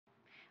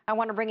I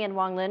want to bring in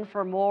Wang Lin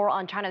for more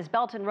on China's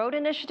Belt and Road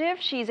Initiative.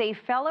 She's a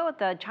fellow at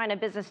the China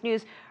Business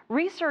News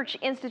Research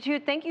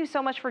Institute. Thank you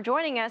so much for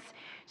joining us.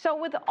 So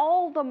with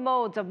all the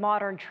modes of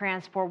modern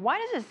transport, why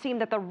does it seem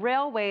that the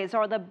railways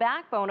are the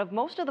backbone of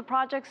most of the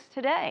projects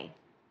today?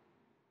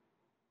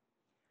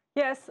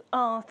 Yes,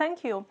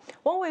 thank you.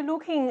 When we're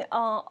looking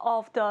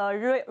of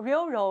the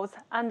railroads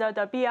under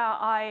the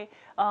BRI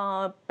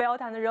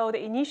Belt and Road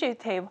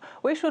Initiative,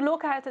 we should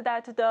look at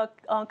that the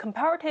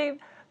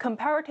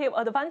comparative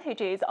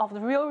advantages of the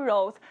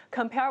railroads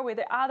compared with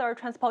the other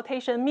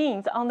transportation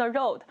means on the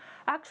road.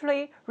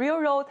 Actually,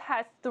 railroad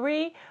has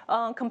three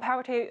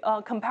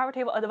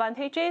comparative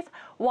advantages.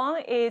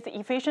 One is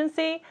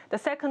efficiency, the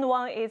second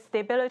one is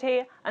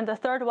stability, and the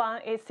third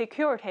one is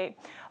security.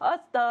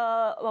 As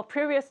the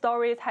previous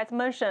stories has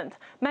mentioned,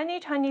 many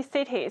Chinese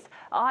cities,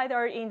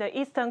 either in the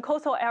eastern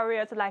coastal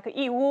areas like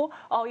Yiwu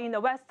or in the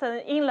western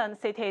inland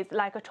cities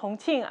like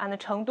Chongqing and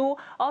Chengdu,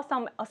 or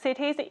some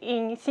cities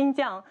in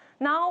Xinjiang,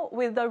 now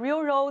with the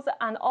railroads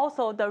and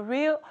also the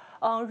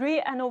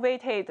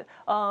re-innovated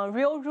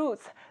rail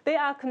routes, they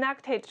are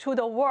connected to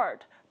the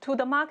world, to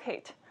the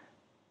market.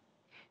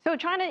 So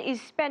China is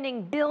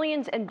spending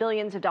billions and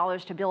billions of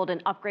dollars to build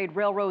and upgrade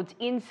railroads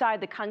inside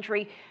the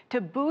country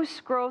to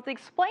boost growth.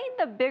 Explain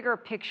the bigger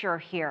picture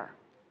here.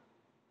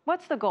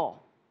 What's the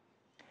goal?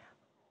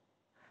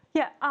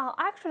 Yeah,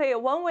 actually,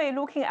 when we're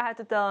looking at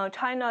the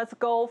China's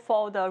goal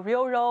for the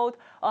railroad,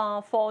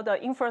 for the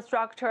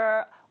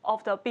infrastructure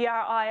of the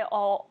BRI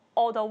or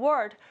the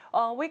world,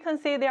 we can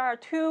see there are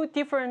two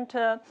different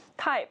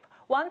types.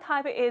 One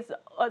type is,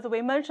 as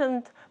we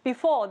mentioned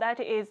before, that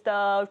is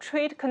the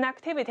trade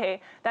connectivity.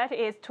 That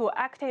is to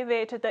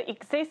activate the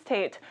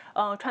existing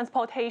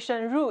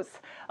transportation routes,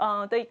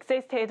 the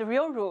existing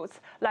rail routes,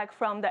 like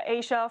from the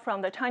Asia,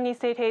 from the Chinese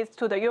cities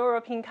to the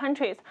European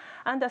countries.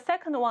 And the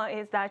second one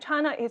is that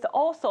China is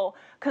also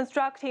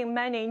constructing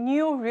many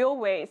new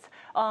railways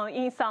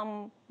in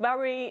some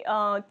very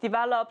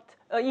developed,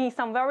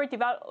 some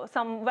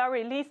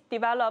very least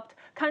developed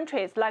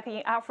countries, like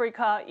in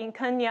Africa, in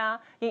Kenya,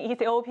 in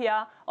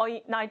Ethiopia, or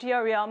in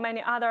Nigeria,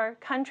 many other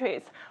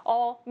countries,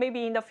 or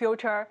maybe in the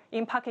future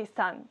in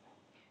Pakistan.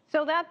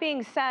 So that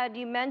being said,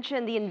 you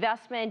mentioned the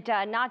investment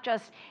not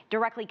just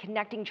directly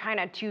connecting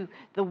China to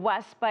the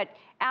West, but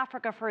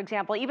Africa, for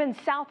example, even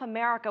South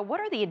America.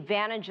 What are the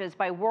advantages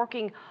by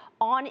working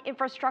on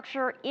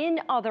infrastructure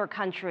in other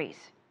countries?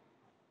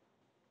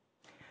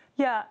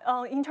 Yeah,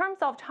 in terms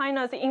of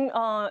China's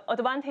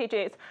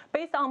advantages,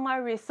 based on my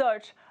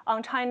research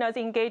on China's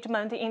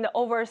engagement in the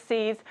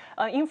overseas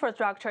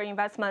infrastructure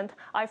investment,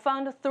 I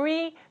found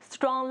three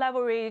strong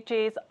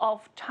leverages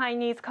of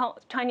Chinese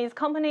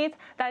companies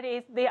that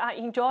is they are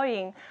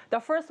enjoying. The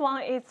first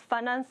one is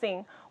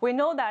financing. We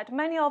know that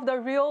many of the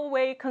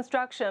railway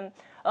construction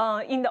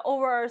in the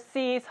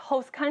overseas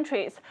host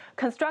countries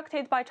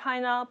constructed by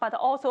China, but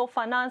also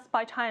financed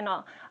by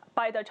China,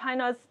 by the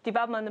China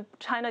Development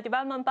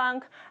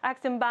Bank,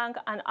 Exim Bank,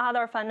 and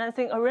other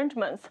financing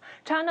arrangements.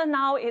 China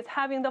now is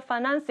having the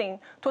financing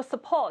to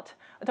support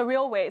the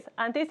railways,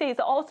 and this is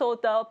also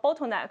the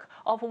bottleneck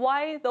of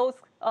why those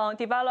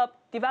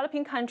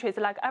developing countries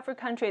like African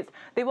countries,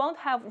 they won't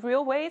have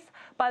railways,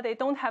 but they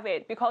don't have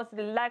it because of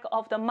the lack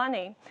of the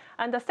money.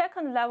 And the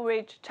second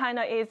leverage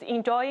China is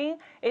enjoying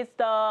is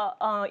the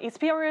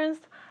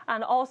experience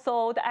and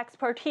also the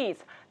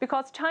expertise,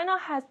 because China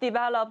has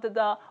developed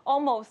the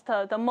most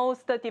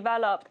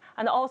developed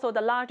and also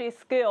the largest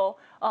scale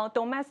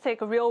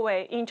domestic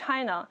railway in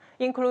China,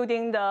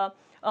 including the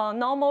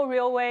normal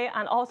railway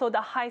and also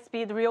the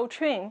high-speed rail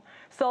train.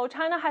 So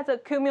China has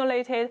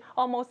accumulated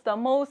almost the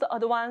most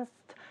advanced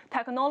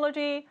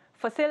technology,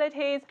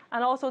 facilities,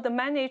 and also the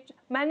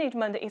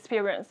management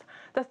experience.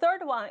 The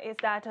third one is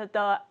that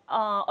the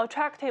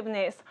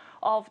attractiveness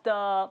of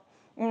the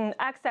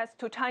access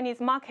to Chinese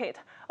market.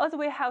 As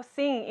we have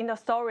seen in the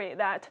story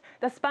that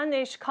the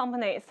Spanish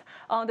companies,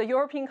 the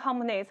European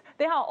companies,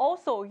 they are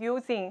also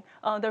using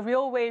the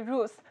railway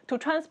routes to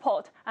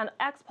transport and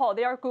export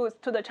their goods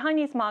to the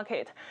Chinese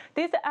market.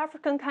 These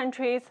African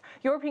countries,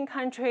 European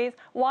countries,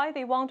 why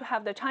they want to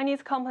have the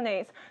Chinese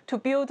companies to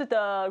build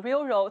the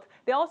railroad,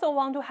 they also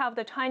want to have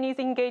the Chinese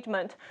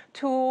engagement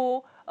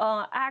to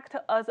act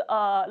as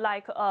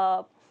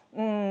a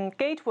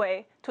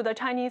gateway to the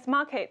Chinese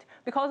market,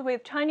 because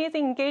with Chinese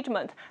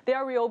engagement,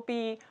 there will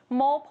be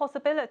more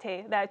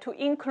possibility that to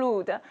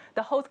include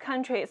the host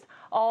countries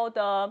or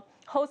the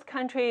host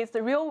countries'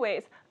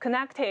 railways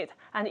connected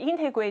and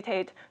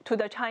integrated to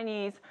the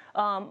Chinese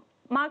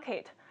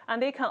market. And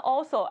they can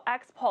also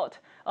export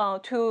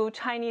to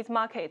Chinese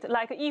market.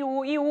 Like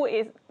Yiwu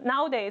is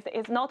nowadays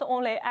is not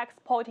only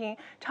exporting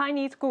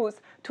Chinese goods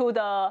to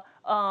the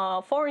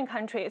foreign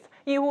countries.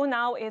 Yiwu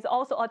now is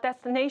also a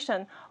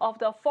destination of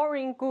the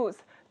foreign goods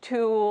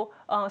to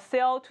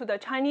sell to the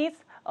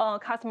Chinese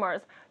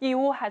customers.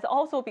 Yiwu has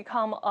also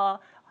become a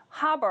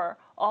harbor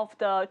of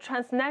the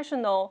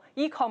transnational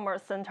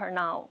e-commerce center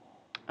now.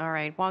 All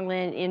right, Wang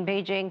Lin in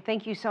Beijing,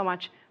 thank you so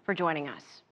much for joining us.